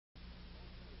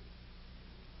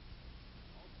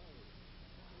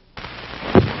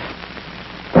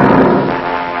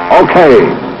Okay,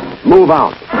 move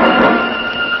out.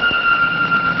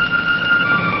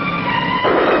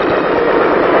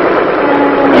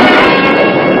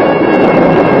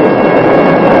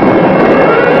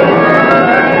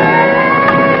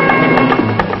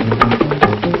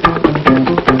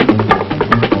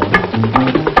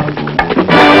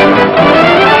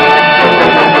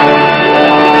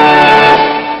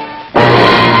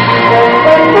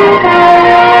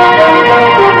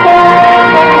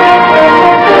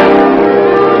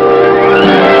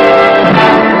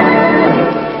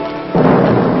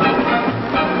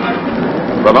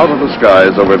 From out of the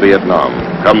skies over Vietnam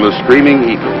come the Screaming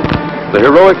Eagles, the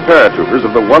heroic paratroopers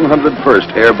of the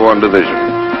 101st Airborne Division.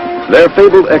 Their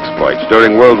fabled exploits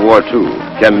during World War II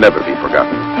can never be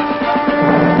forgotten.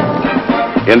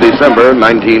 In December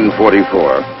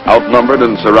 1944, outnumbered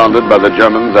and surrounded by the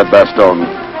Germans at Bastogne,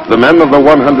 the men of the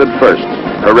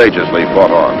 101st courageously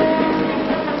fought on.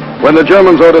 When the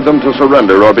Germans ordered them to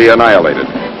surrender or be annihilated,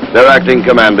 their acting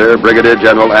commander, Brigadier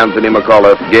General Anthony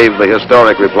McAuliffe, gave the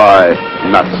historic reply,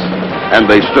 nuts, and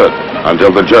they stood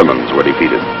until the Germans were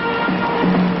defeated.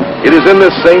 It is in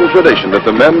this same tradition that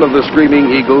the men of the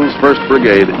Screaming Eagles, 1st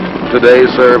Brigade, today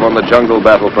serve on the jungle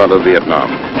battlefront of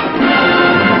Vietnam.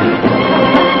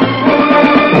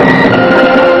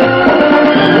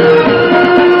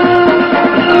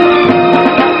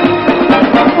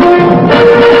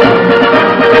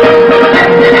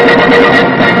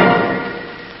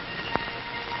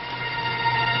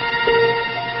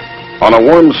 On a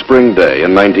warm spring day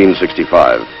in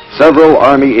 1965, several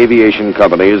Army aviation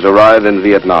companies arrive in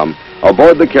Vietnam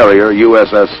aboard the carrier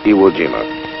USS Iwo Jima.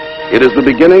 It is the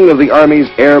beginning of the Army's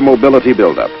air mobility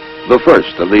buildup, the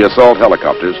first of the assault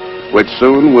helicopters, which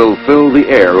soon will fill the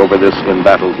air over this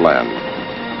embattled land.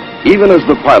 Even as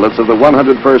the pilots of the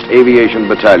 101st Aviation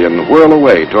Battalion whirl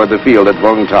away toward the field at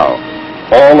Vung Tau,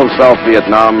 all of South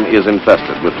Vietnam is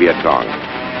infested with Viet Cong.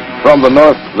 From the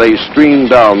north, they stream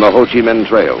down the Ho Chi Minh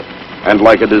Trail, and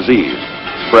like a disease,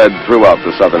 spread throughout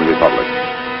the Southern Republic.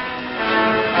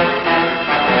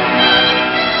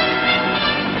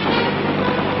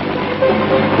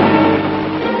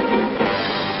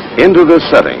 Into this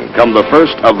setting come the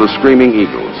first of the Screaming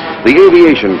Eagles, the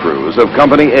aviation crews of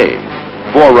Company A,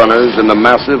 forerunners in the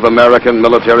massive American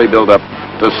military buildup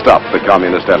to stop the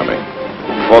communist enemy.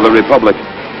 For the Republic,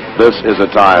 this is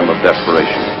a time of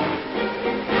desperation.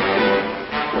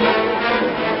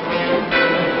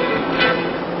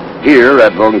 Here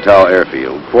at Vung Tau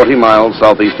Airfield, 40 miles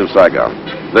southeast of Saigon,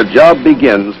 the job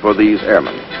begins for these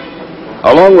airmen.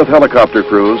 Along with helicopter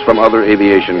crews from other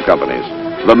aviation companies,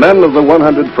 the men of the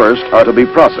 101st are to be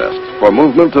processed for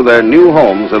movement to their new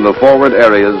homes in the forward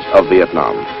areas of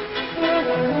Vietnam.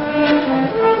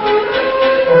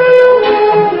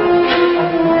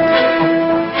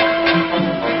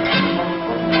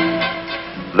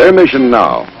 Their mission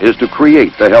now is to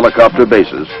create the helicopter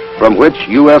bases from which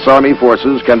U.S. Army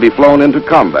forces can be flown into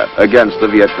combat against the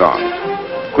Viet Cong.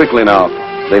 Quickly now,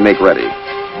 they make ready.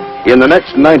 In the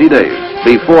next 90 days,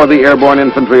 before the airborne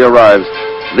infantry arrives,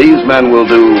 these men will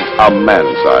do a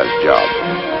man-sized job.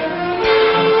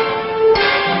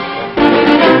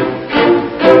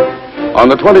 On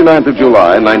the 29th of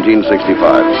July,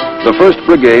 1965, the 1st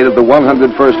Brigade of the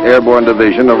 101st Airborne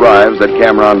Division arrives at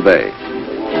Cam Ranh Bay.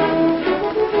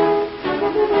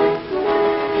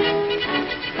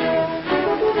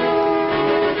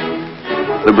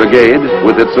 The brigade,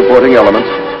 with its supporting elements,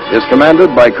 is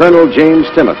commanded by Colonel James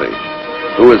Timothy,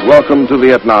 who is welcomed to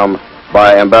Vietnam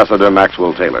by Ambassador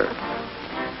Maxwell Taylor.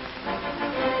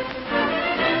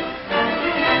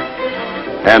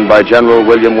 And by General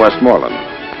William Westmoreland.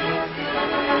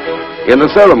 In the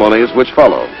ceremonies which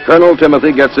follow, Colonel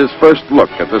Timothy gets his first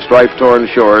look at the strife-torn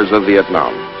shores of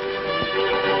Vietnam.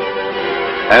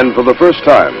 And for the first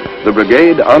time, the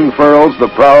brigade unfurls the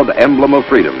proud emblem of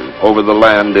freedom over the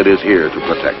land it is here to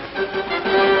protect.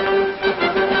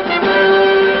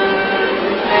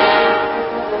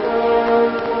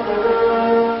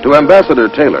 To Ambassador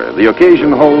Taylor, the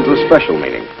occasion holds a special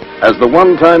meaning, as the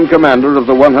one-time commander of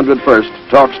the 101st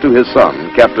talks to his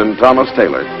son, Captain Thomas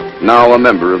Taylor, now a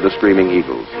member of the Screaming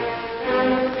Eagles.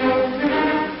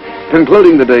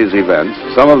 Concluding the day's events,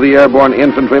 some of the airborne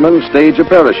infantrymen stage a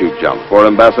parachute jump for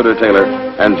Ambassador Taylor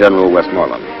and General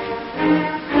Westmoreland.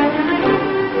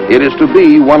 It is to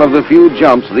be one of the few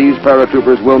jumps these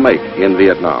paratroopers will make in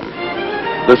Vietnam.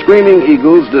 The Screaming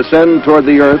Eagles descend toward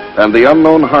the earth and the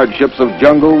unknown hardships of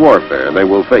jungle warfare they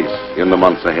will face in the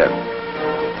months ahead.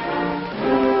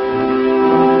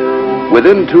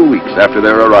 Within 2 weeks after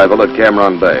their arrival at Cam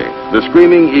Ranh Bay, the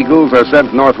Screaming Eagles are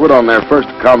sent northward on their first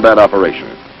combat operation.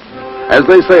 As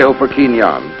they sail for Qui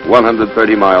Nhon,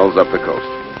 130 miles up the coast,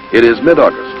 It is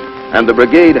mid-August, and the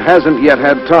brigade hasn't yet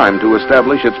had time to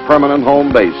establish its permanent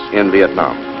home base in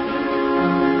Vietnam.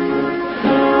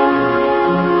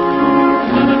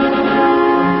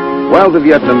 While the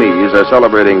Vietnamese are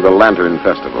celebrating the Lantern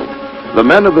Festival, the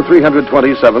men of the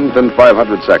 327th and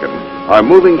 502nd are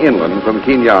moving inland from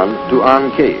Quien Nhân to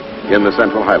An Khê in the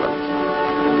Central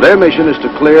Highlands. Their mission is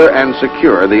to clear and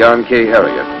secure the An Khê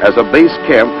area as a base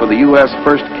camp for the U.S.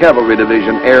 1st Cavalry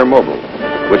Division Air Mobile,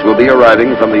 which will be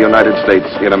arriving from the United States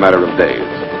in a matter of days.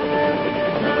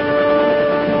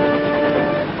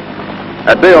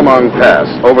 At Bao Mang Pass,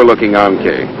 overlooking An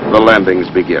Khê, the landings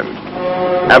begin.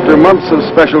 After months of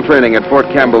special training at Fort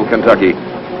Campbell, Kentucky,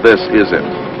 this is it,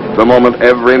 the moment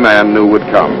every man knew would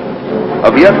come.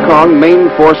 A Viet Cong main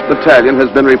force battalion has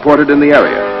been reported in the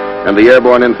area, and the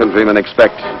airborne infantrymen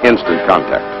expect instant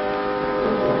contact.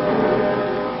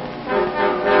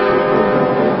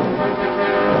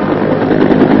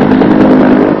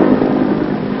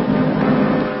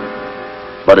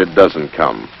 But it doesn't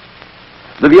come.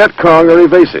 The Viet Cong are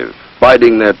evasive,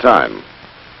 biding their time.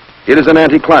 It is an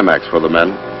anticlimax for the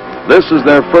men. This is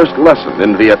their first lesson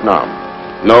in Vietnam.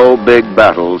 No big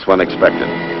battles when expected.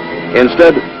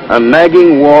 Instead, a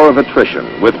nagging war of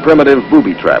attrition with primitive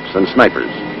booby traps and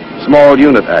snipers, small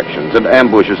unit actions and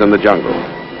ambushes in the jungle.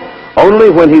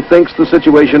 Only when he thinks the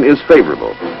situation is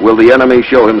favorable will the enemy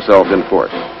show himself in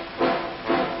force.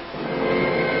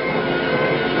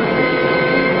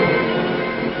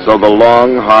 So the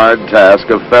long, hard task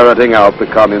of ferreting out the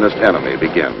communist enemy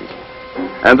begins.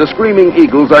 And the Screaming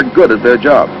Eagles are good at their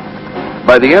job.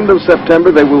 By the end of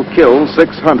September, they will kill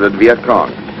 600 Viet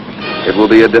Cong. It will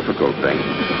be a difficult thing,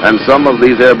 and some of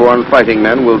these airborne fighting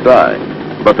men will die.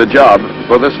 But the job,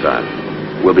 for this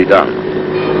time, will be done.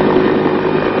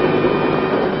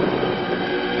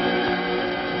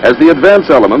 As the advance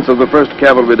elements of the 1st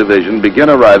Cavalry Division begin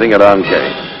arriving at An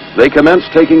Khê, they commence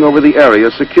taking over the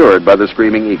area secured by the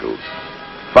Screaming Eagles.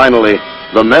 Finally,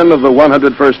 the men of the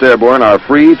 101st Airborne are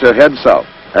free to head south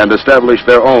and establish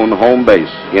their own home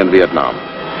base in Vietnam.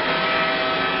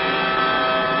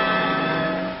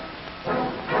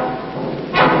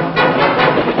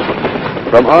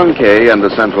 From An Khê and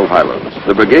the Central Highlands,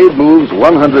 the brigade moves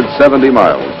 170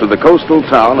 miles to the coastal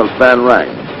town of Phan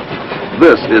Rang.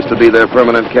 This is to be their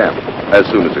permanent camp, as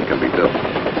soon as it can be built.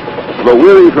 Though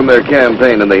weary from their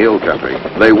campaign in the hill country,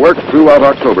 they work throughout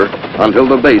October until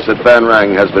the base at Phan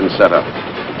Rang has been set up.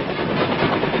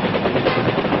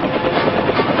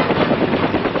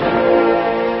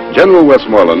 General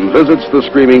Westmoreland visits the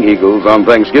Screaming Eagles on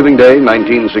Thanksgiving Day,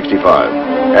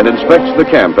 1965, and inspects the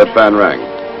camp at Phan Rang.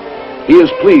 He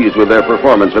is pleased with their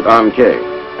performance at An Khê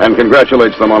and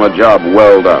congratulates them on a job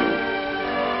well done.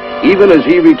 Even as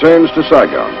he returns to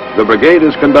Saigon, the brigade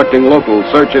is conducting local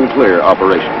search and clear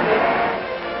operations.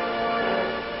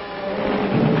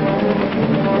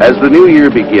 As the new year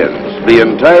begins, the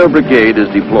entire brigade is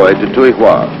deployed to Tuy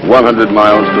Hoa, 100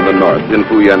 miles to the north in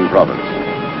Phu Yen province.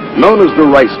 Known as the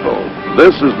Rice Bowl,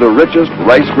 this is the richest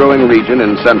rice-growing region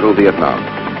in central Vietnam.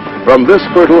 From this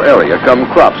fertile area come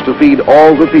crops to feed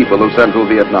all the people of central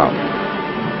Vietnam.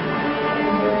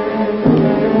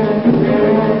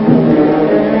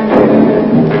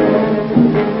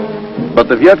 But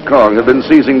the Viet Cong have been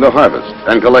seizing the harvest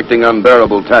and collecting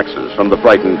unbearable taxes from the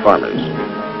frightened farmers.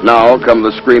 Now come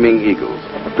the Screaming Eagles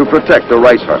to protect the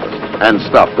rice harvest and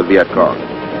stop the Viet Cong.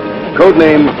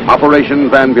 Codename Operation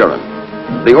Van Buren.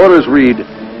 The orders read,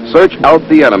 search out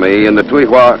the enemy in the Tuy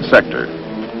Hoa sector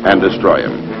and destroy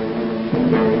him.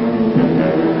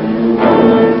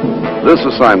 This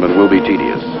assignment will be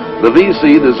tedious. The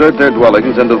VC desert their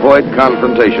dwellings and avoid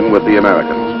confrontation with the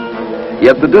Americans.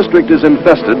 Yet the district is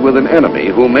infested with an enemy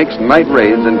who makes night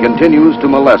raids and continues to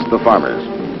molest the farmers.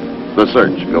 The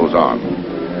search goes on.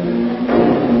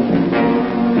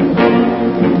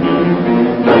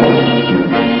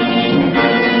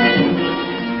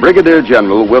 Brigadier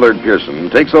General Willard Pearson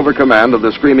takes over command of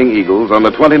the Screaming Eagles on the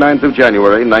 29th of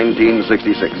January,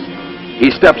 1966.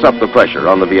 He steps up the pressure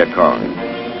on the Viet Cong.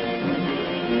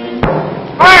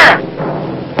 Fire!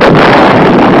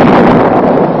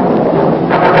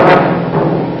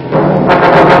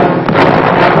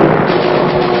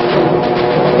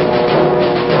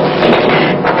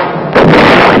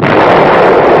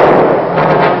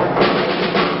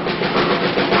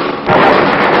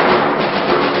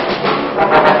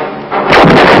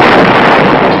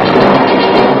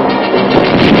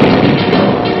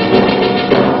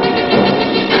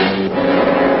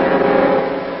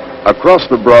 Across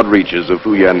the broad reaches of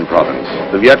Phu Yen province,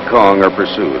 the Viet Cong are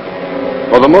pursued.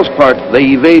 For the most part,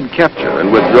 they evade capture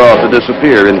and withdraw to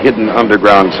disappear in hidden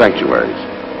underground sanctuaries.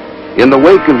 In the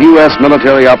wake of U.S.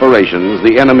 military operations,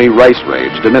 the enemy rice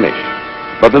raids diminish.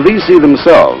 But the VC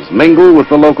themselves mingle with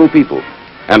the local people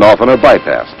and often are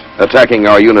bypassed, attacking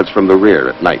our units from the rear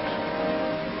at night.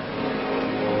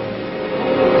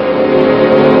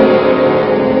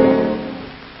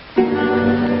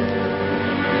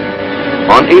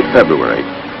 On 8 February,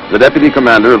 the Deputy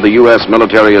Commander of the U.S.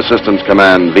 Military Assistance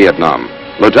Command, Vietnam,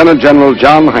 Lieutenant General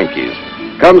John Hankes,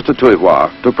 comes to Tuy Hoa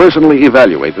to personally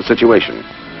evaluate the situation.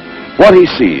 What he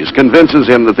sees convinces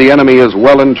him that the enemy is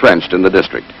well entrenched in the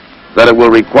district, that it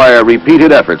will require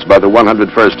repeated efforts by the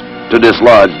 101st to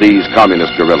dislodge these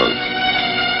communist guerrillas.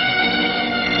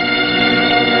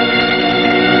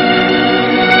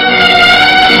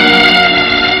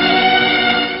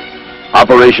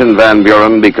 Operation Van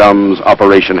Buren becomes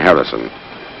Operation Harrison.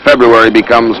 February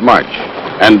becomes March,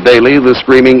 and daily the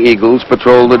Screaming Eagles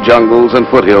patrol the jungles and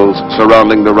foothills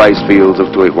surrounding the rice fields of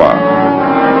Tuy Hoa.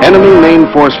 Enemy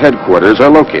main force headquarters are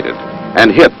located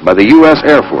and hit by the U.S.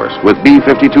 Air Force with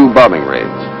B-52 bombing raids.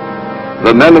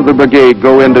 The men of the brigade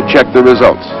go in to check the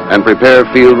results and prepare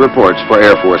field reports for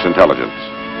Air Force intelligence.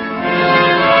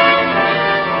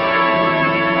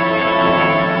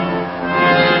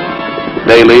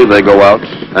 Daily they go out,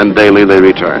 and daily they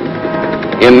return.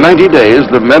 In 90 days,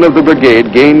 the men of the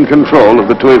brigade gain control of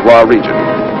the Tuy Hoa region.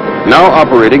 Now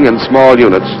operating in small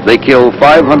units, they kill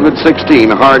 516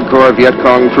 hardcore Viet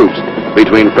Cong troops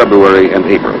between February and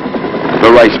April.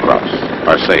 The rice crops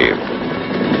are saved.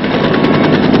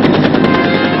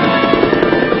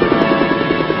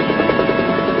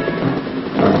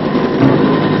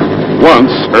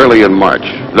 Once, early in March,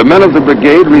 the men of the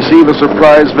brigade receive a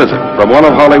surprise visit from one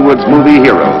of Hollywood's movie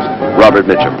heroes, Robert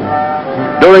Mitchum.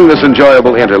 During this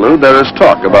enjoyable interlude, there is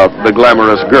talk about the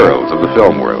glamorous girls of the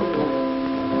film world.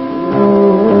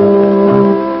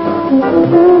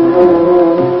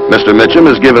 Mr.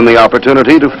 Mitchum is given the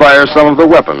opportunity to fire some of the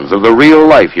weapons of the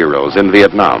real-life heroes in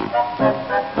Vietnam.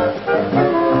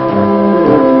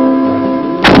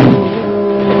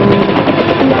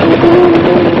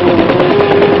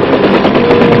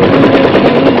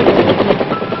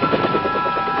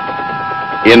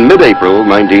 In mid-April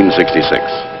 1966,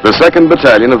 the 2nd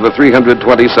Battalion of the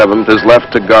 327th is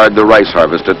left to guard the rice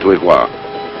harvest at Tuy Hoa,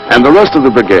 and the rest of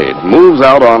the brigade moves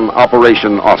out on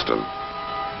Operation Austin.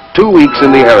 2 weeks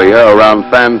in the area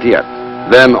around Phan Thiet,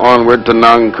 then onward to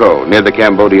Nang Co, near the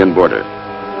Cambodian border.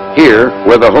 Here,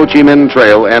 where the Ho Chi Minh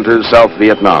Trail enters South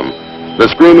Vietnam, the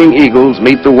Screaming Eagles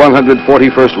meet the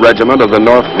 141st Regiment of the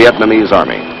North Vietnamese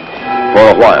Army. For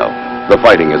a while, the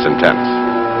fighting is intense.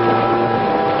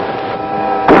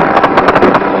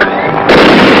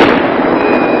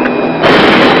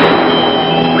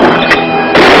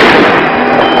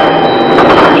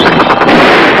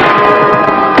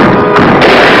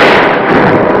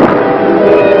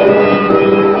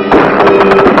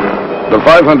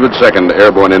 The 502nd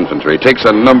Airborne Infantry takes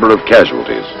a number of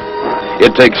casualties.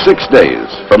 It takes 6 days,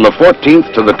 from the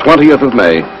 14th to the 20th of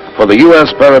May, for the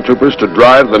U.S. paratroopers to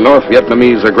drive the North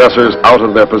Vietnamese aggressors out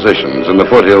of their positions in the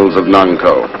foothills of Nang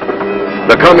Co.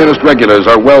 The Communist regulars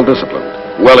are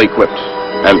well-disciplined, well-equipped,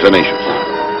 and tenacious.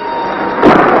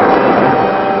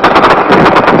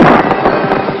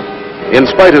 In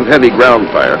spite of heavy ground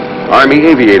fire, Army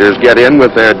aviators get in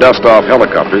with their dust-off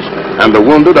helicopters, and the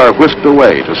wounded are whisked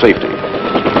away to safety.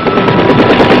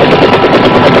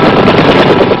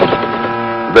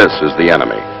 This is the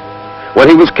enemy. When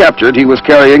he was captured, he was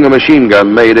carrying a machine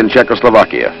gun made in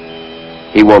Czechoslovakia.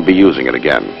 He won't be using it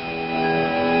again.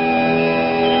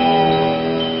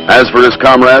 As for his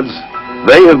comrades,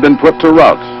 they have been put to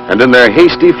rout, and in their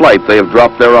hasty flight they have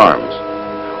dropped their arms.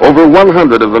 Over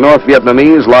 100 of the North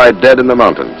Vietnamese lie dead in the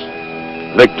mountains.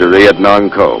 Victory at Nang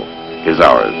Co is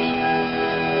ours.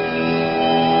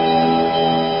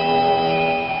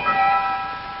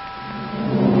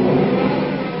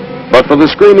 But for the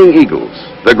Screaming Eagles,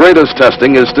 the greatest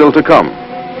testing is still to come.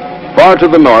 Far to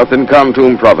the north in Kon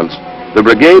Tum province, the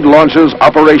brigade launches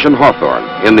Operation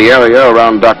Hawthorne in the area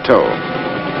around Dak To.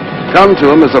 Kon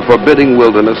Tum is a forbidding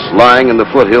wilderness lying in the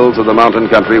foothills of the mountain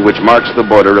country which marks the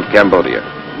border of Cambodia.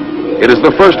 It is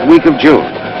the first week of June,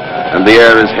 and the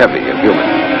air is heavy and humid.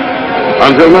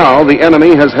 Until now, the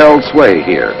enemy has held sway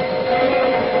here.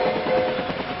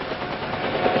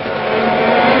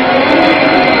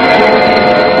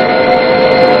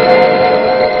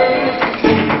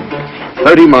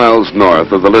 "30 miles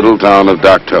north of the little town of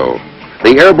Dak To,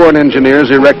 the airborne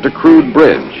engineers erect a crude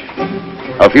bridge.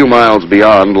 A few miles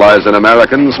beyond lies an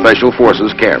American Special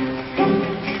Forces camp.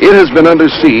 It has been under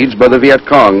siege by the Viet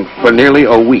Cong for nearly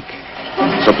a week.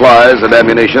 Supplies and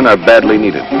ammunition are badly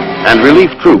needed, and relief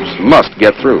troops must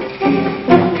get through.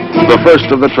 The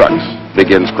first of the trucks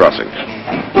begins crossing.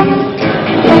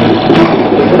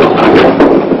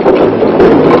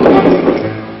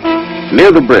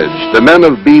 Near the bridge, the men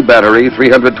of B Battery,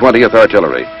 320th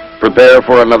Artillery, prepare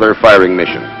for another firing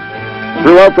mission.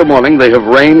 Throughout the morning, they have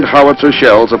rained howitzer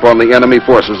shells upon the enemy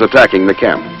forces attacking the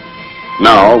camp.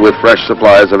 Now, with fresh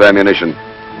supplies of ammunition,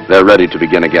 they're ready to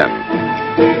begin again.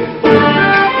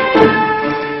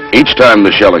 Each time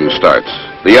the shelling starts,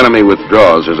 the enemy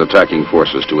withdraws his attacking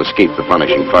forces to escape the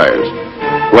punishing fires.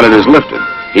 When it is lifted,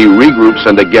 he regroups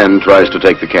and again tries to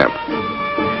take the camp.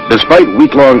 Despite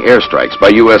week-long airstrikes by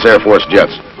U.S. Air Force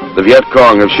jets, the Viet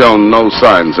Cong have shown no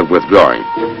signs of withdrawing.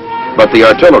 But the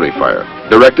artillery fire,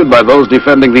 directed by those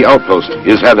defending the outpost,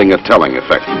 is having a telling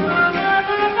effect.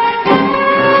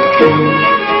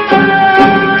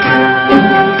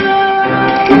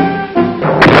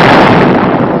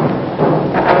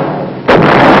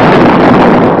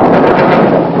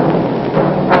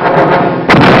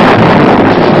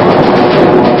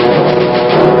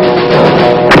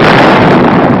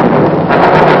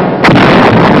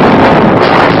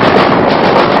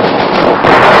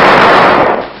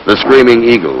 The screaming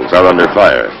eagles are under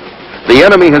fire. The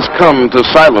enemy has come to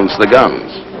silence the guns.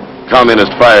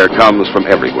 Communist fire comes from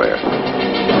everywhere.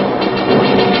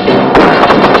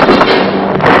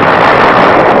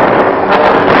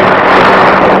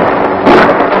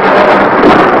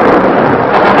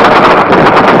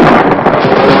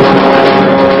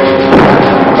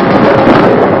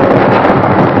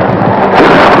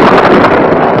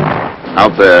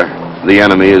 Out there, the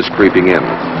enemy is creeping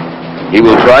in. He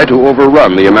will try to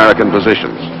overrun the American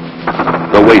positions.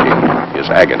 The waiting is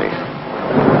agony.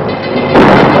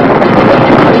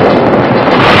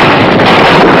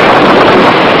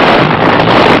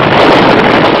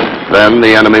 Then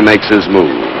the enemy makes his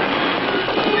move.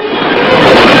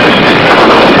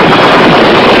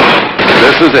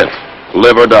 This is it.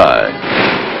 Live or die.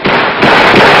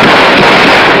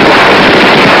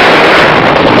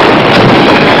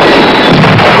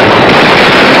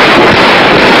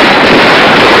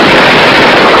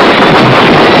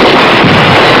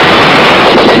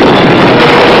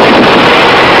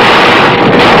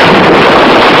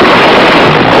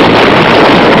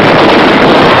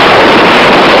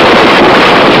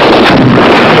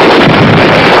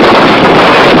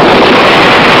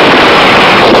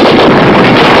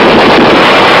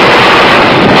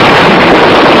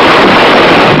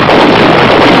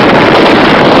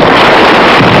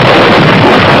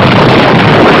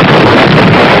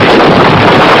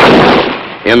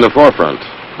 In the forefront,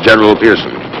 General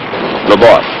Pearson, the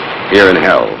boss, here in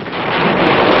hell.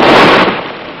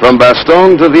 From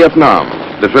Bastogne to Vietnam,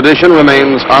 the tradition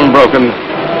remains unbroken,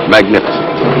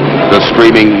 magnificent. The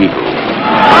Screaming Eagle.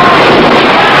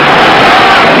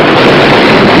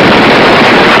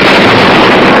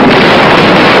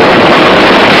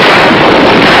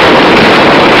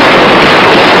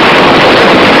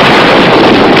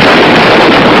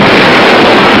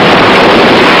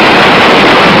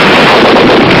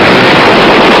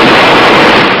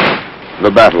 The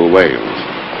battle wanes.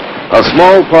 A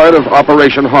small part of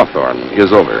Operation Hawthorne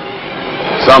is over.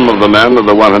 Some of the men of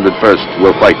the 101st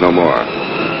will fight no more.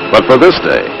 But for this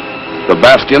day, the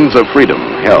bastions of freedom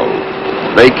held.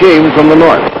 They came from the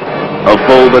north, a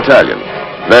full battalion.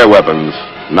 Their weapons,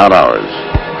 not ours,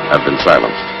 have been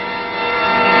silenced.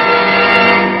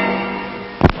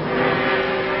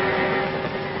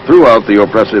 Throughout the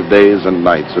oppressive days and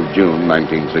nights of June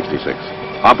 1966,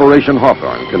 Operation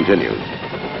Hawthorne continues.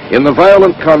 In the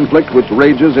violent conflict which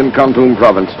rages in Kon Tum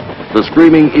province, the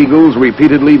Screaming Eagles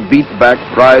repeatedly beat back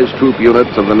prize troop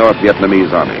units of the North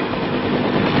Vietnamese Army.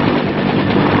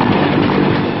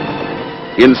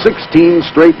 In 16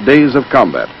 straight days of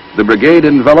combat, the brigade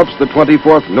envelops the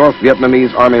 24th North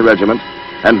Vietnamese Army Regiment,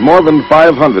 and more than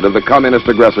 500 of the communist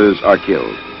aggressors are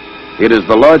killed. It is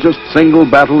the largest single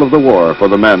battle of the war for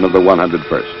the men of the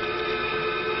 101st.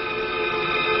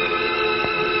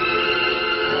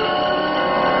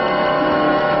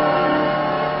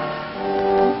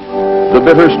 The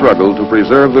bitter struggle to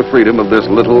preserve the freedom of this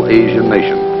little Asian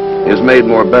nation is made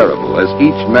more bearable as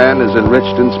each man is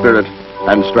enriched in spirit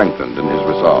and strengthened in his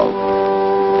resolve.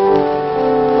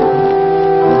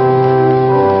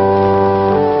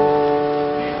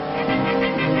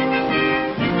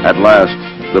 At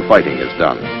last, the fighting is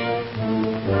done.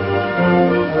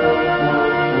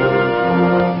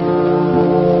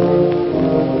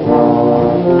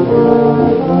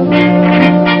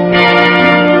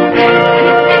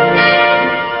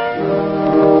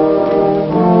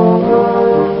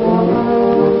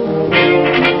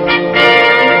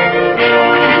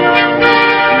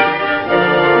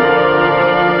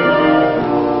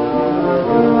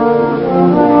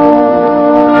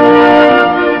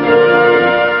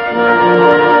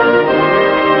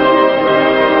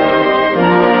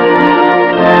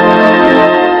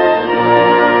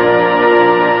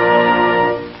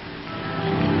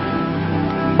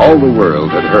 All the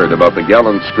world had heard about the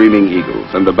gallant Screaming Eagles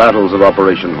and the battles of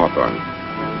Operation Hawthorne.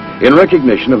 In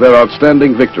recognition of their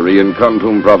outstanding victory in Kon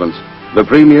Tum province, the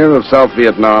premier of South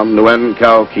Vietnam, Nguyen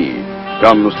Cao Ky,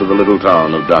 comes to the little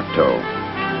town of Dak To.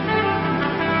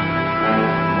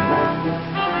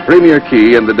 Premier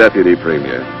Ky and the deputy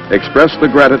premier express the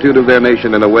gratitude of their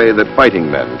nation in a way that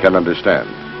fighting men can understand.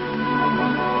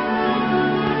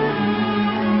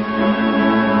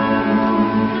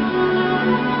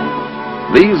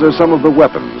 These are some of the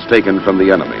weapons taken from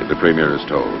the enemy, the premier is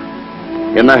told.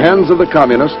 In the hands of the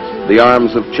communists, the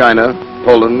arms of China,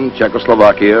 Poland,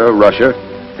 Czechoslovakia, Russia,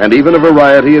 and even a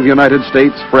variety of United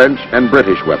States, French, and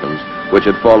British weapons, which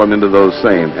had fallen into those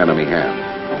same enemy hands.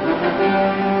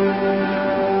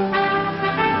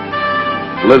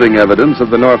 Living evidence of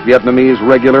the North Vietnamese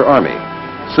regular army,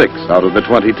 6 out of the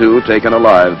 22 taken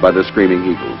alive by the Screaming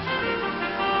Eagles.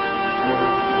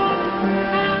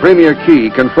 Premier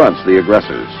Ky confronts the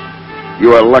aggressors.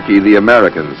 "You are lucky the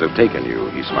Americans have taken you,"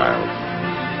 he smiles.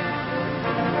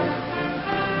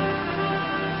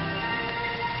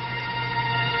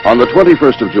 On the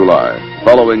 21st of July,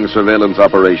 following surveillance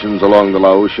operations along the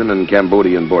Laotian and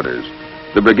Cambodian borders,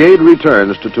 the brigade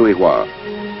returns to Tuy Hoa.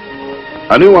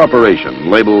 A new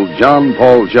operation labeled John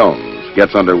Paul Jones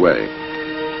gets underway.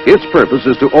 Its purpose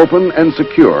is to open and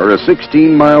secure a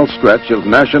 16-mile stretch of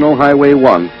National Highway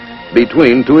 1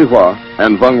 between Tuy Hoa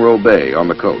and Vung Ro Bay on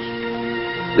the coast.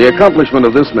 The accomplishment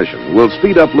of this mission will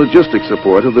speed up logistic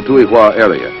support of the Tuy Hoa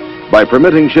area by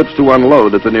permitting ships to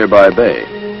unload at the nearby bay.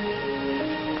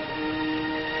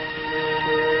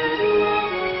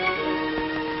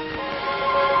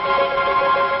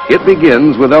 It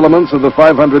begins with elements of the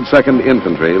 502nd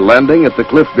Infantry landing at the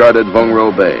cliff-guarded Vung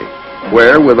Ro Bay,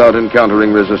 where, without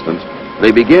encountering resistance,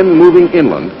 they begin moving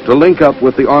inland to link up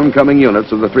with the oncoming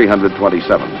units of the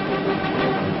 327th.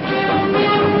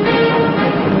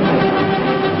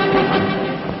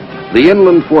 The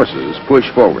inland forces push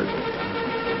forward,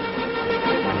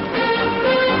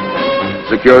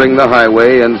 securing the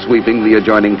highway and sweeping the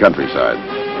adjoining countryside.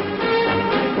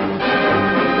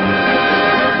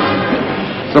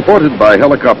 Supported by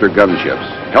helicopter gunships,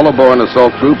 AIRBORNE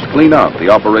assault troops clean out the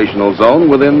operational zone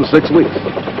within 6 weeks.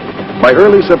 By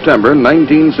early September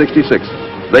 1966,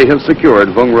 they have secured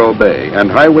Vung Ro Bay and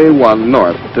Highway 1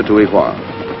 north to Tuy Hoa.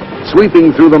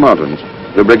 Sweeping through the mountains,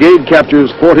 the brigade captures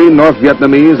 40 North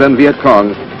Vietnamese and Viet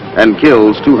Cong and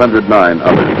kills 209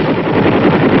 others.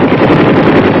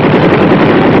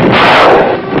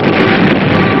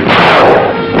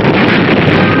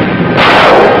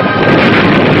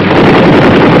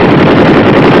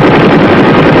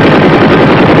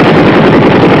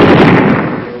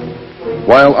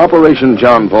 While Operation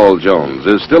John Paul Jones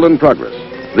is still in progress,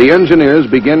 the engineers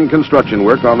begin construction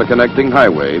work on the connecting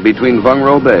highway between Vung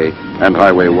Ro Bay and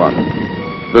Highway 1.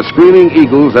 The Screaming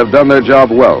Eagles have done their job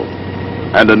well,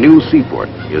 and a new seaport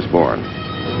is born.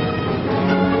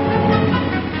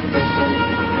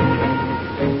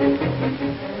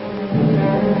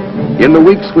 In the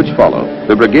weeks which follow,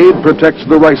 the brigade protects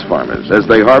the rice farmers as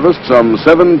they harvest some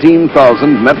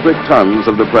 17,000 metric tons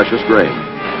of the precious grain.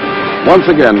 Once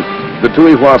again, the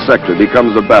Tuy Hoa sector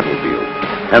becomes a battlefield,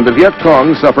 and the Viet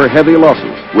Cong suffer heavy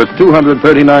losses, with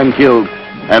 239 killed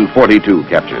and 42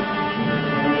 captured.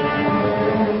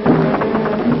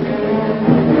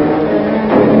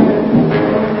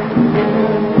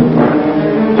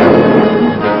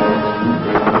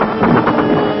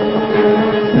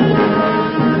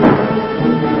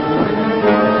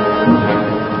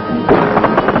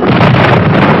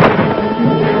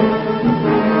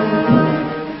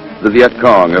 The Viet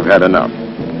Cong have had enough.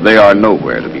 They are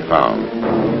nowhere to be found.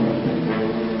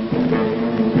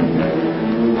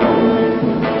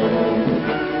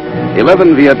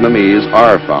 "11 Vietnamese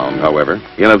are found, however,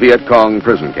 in a Viet Cong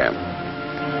prison camp.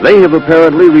 They have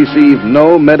apparently received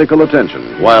no medical attention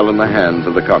while in the hands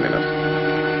of the communists.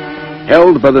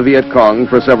 Held by the Viet Cong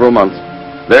for several months,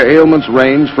 their ailments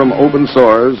range from open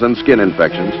sores and skin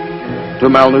infections to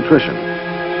malnutrition,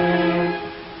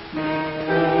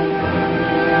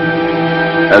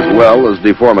 as well as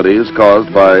deformities caused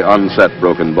by unset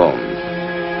broken bones.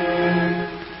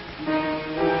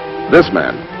 This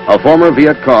man, a former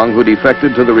Viet Cong who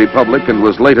defected to the Republic and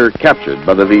was later captured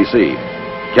by the VC,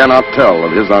 cannot tell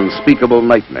of his unspeakable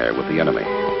nightmare with the enemy.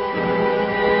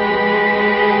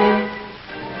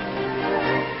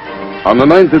 On the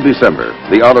 9th of December,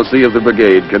 the odyssey of the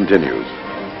brigade continues.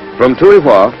 From Tuy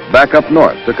Hoa, back up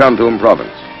north to Kon Tum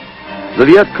province. The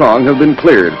Viet Cong have been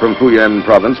cleared from Phu Yen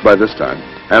province by this time,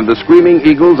 and the Screaming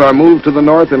Eagles are moved to the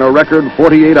north in a record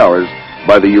 48 hours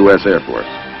by the U.S. Air Force.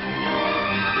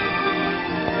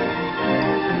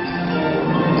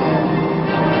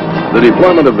 The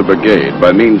deployment of the brigade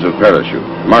by means of parachute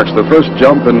marks the first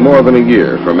jump in more than a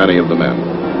year for many of the men.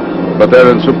 But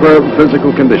they're in superb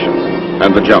physical condition,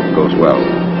 and the jump goes well.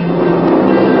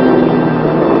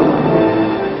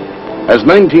 As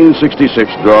 1966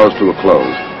 draws to a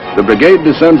close, the brigade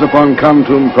descends upon Kon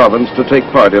Tum province to take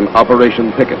part in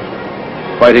Operation Pickett.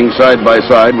 Fighting side by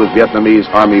side with Vietnamese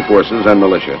army forces and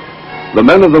militia, the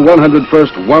men of the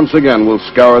 101st once again will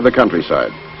scour the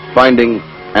countryside, finding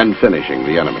and finishing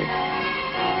the enemy.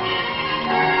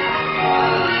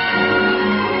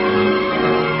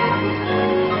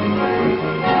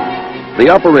 The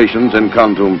operations in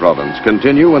Kon Tum province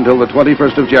continue until the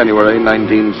 21st of January,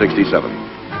 1967.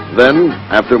 Then,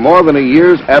 after more than a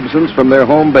year's absence from their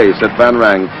home base at Van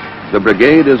Rang, the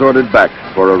brigade is ordered back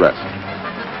for a rest.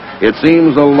 It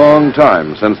seems a long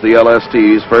time since the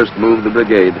LSTs first moved the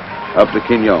brigade up to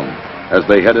Kin Yong as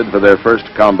they headed for their first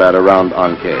combat around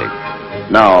An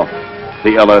Khê. Now,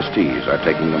 the LSTs are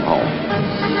taking them home.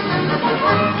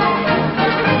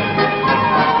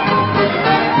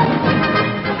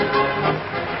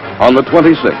 On the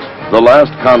 26th, the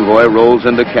last convoy rolls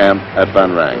into camp at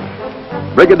Van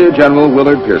Rang. Brigadier General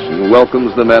Willard Pearson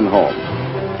welcomes the men home.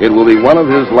 It will be one of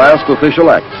his last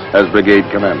official acts as brigade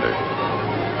commander.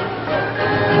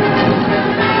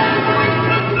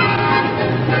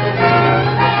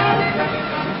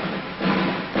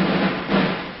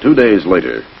 Two days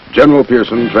later, General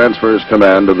Pearson transfers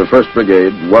command of the 1st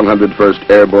Brigade, 101st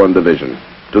Airborne Division,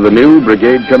 to the new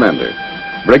brigade commander,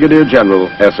 Brigadier General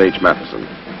S.H. Matheson.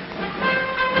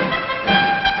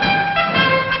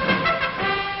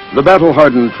 The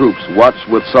battle-hardened troops watch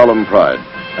with solemn pride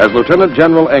as Lieutenant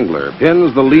General Engler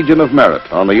pins the Legion of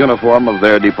Merit on the uniform of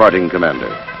their departing commander.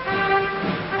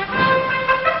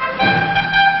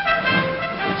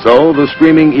 So the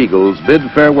Screaming Eagles bid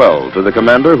farewell to the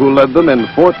commander who led them in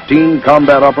 14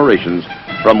 combat operations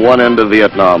from one end of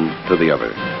Vietnam to the other.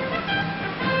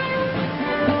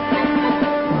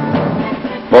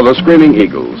 For the Screaming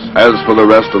Eagles, as for the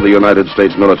rest of the United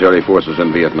States military forces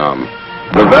in Vietnam,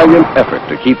 the valiant effort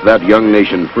to keep that young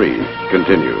nation free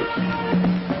continues.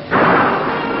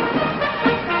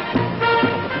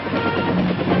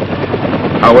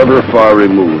 However far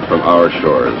removed from our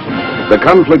shores, the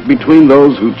conflict between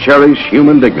those who cherish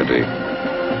human dignity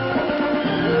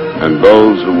and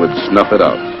those who would snuff it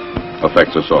out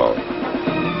affects us all.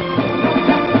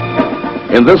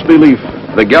 In this belief,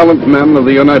 the gallant men of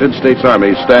the United States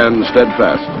Army stand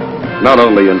steadfast, not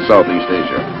only in Southeast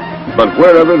Asia, but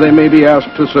wherever they may be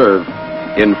asked to serve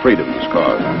in freedom's cause.